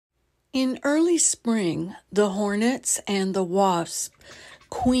In early spring, the hornets and the wasp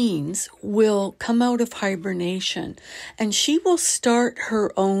queens will come out of hibernation, and she will start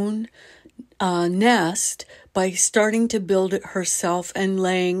her own nest by starting to build it herself and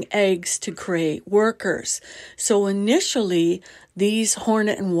laying eggs to create workers. So initially, these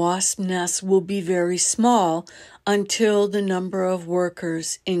hornet and wasp nests will be very small until the number of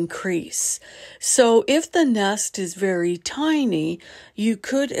workers increase. So if the nest is very tiny, you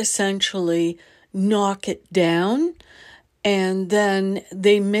could essentially knock it down, and then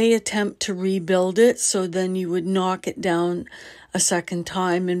they may attempt to rebuild it. So then you would knock it down a second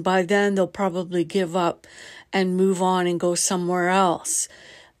time, and by then they'll probably give up and move on and go somewhere else.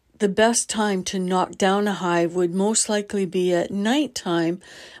 The best time to knock down a hive would most likely be at nighttime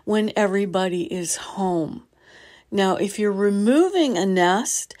when everybody is home. Now, if you're removing a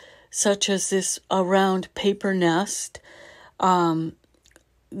nest, such as this round paper nest, at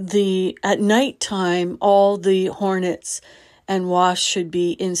nighttime, all the hornets and wasps should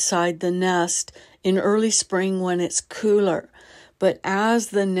be inside the nest in early spring when it's cooler. But as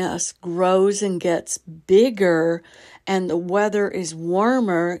the nest grows and gets bigger and the weather is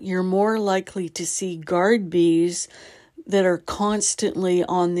warmer, you're more likely to see guard bees that are constantly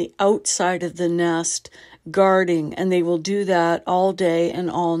on the outside of the nest guarding, and they will do that all day and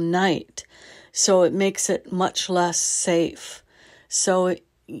all night. So it makes it much less safe. So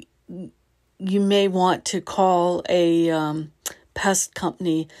you may want to call a pest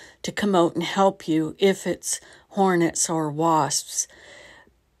company to come out and help you if it's hornets or wasps.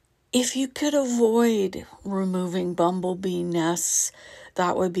 If you could avoid removing bumblebee nests,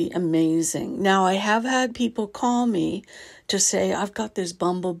 that would be amazing. Now, I have had people call me to say, I've got this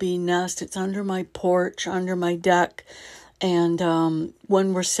bumblebee nest. It's under my porch, under my deck. And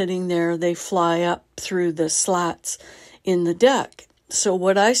when we're sitting there, they fly up through the slats in the deck. So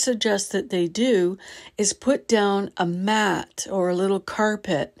what I suggest that they do is put down a mat or a little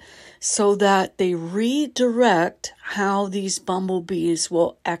carpet so that they redirect how these bumblebees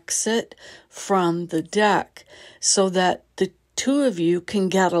will exit from the deck, so that the two of you can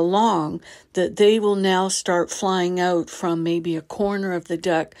get along, that they will now start flying out from maybe a corner of the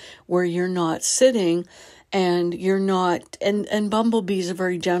deck where you're not sitting, and you're not, and bumblebees are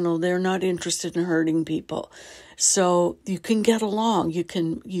very gentle. They're not interested in hurting people. So you can get along. You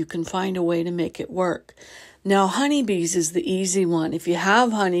can find a way to make it work. Now, honeybees is the easy one. If you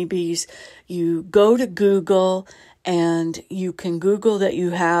have honeybees, you go to Google and you can Google that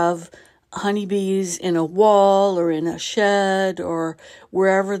you have honeybees in a wall or in a shed or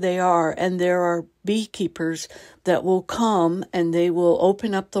wherever they are. And there are beekeepers that will come and they will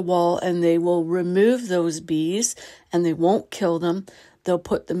open up the wall and they will remove those bees, and they won't kill them. They'll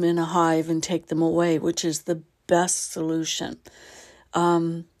put them in a hive and take them away, which is the best solution.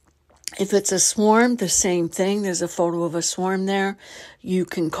 If it's a swarm, the same thing. There's a photo of a swarm there. You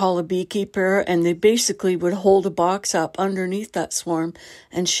can call a beekeeper, and they basically would hold a box up underneath that swarm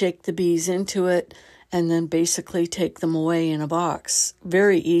and shake the bees into it, and then basically take them away in a box.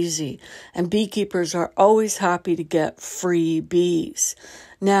 Very easy. And beekeepers are always happy to get free bees.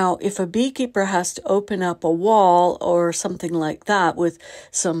 Now, if a beekeeper has to open up a wall or something like that with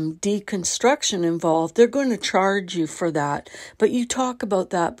some deconstruction involved, they're going to charge you for that. But you talk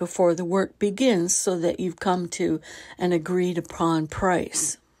about that before the work begins so that you've come to an agreed upon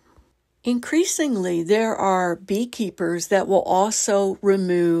price. Increasingly, there are beekeepers that will also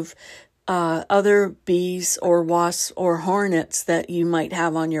remove other bees or wasps or hornets that you might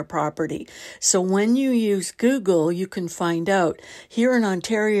have on your property. So when you use Google, you can find out. Here in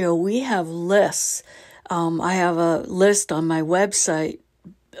Ontario, we have lists. I have a list on my website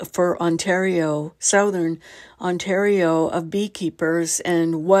for Ontario, Southern Ontario, of beekeepers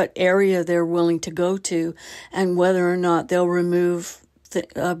and what area they're willing to go to and whether or not they'll remove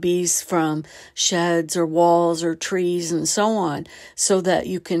bees from sheds or walls or trees and so on, so that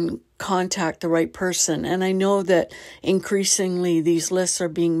you can contact the right person. And I know that increasingly these lists are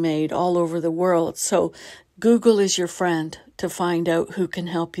being made all over the world. So Google is your friend to find out who can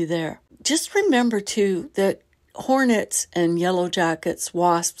help you there. Just remember too that hornets and yellow jackets,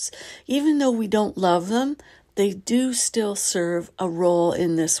 wasps, even though we don't love them, they do still serve a role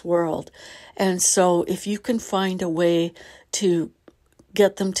in this world. And so if you can find a way to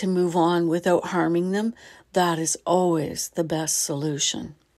get them to move on without harming them, that is always the best solution.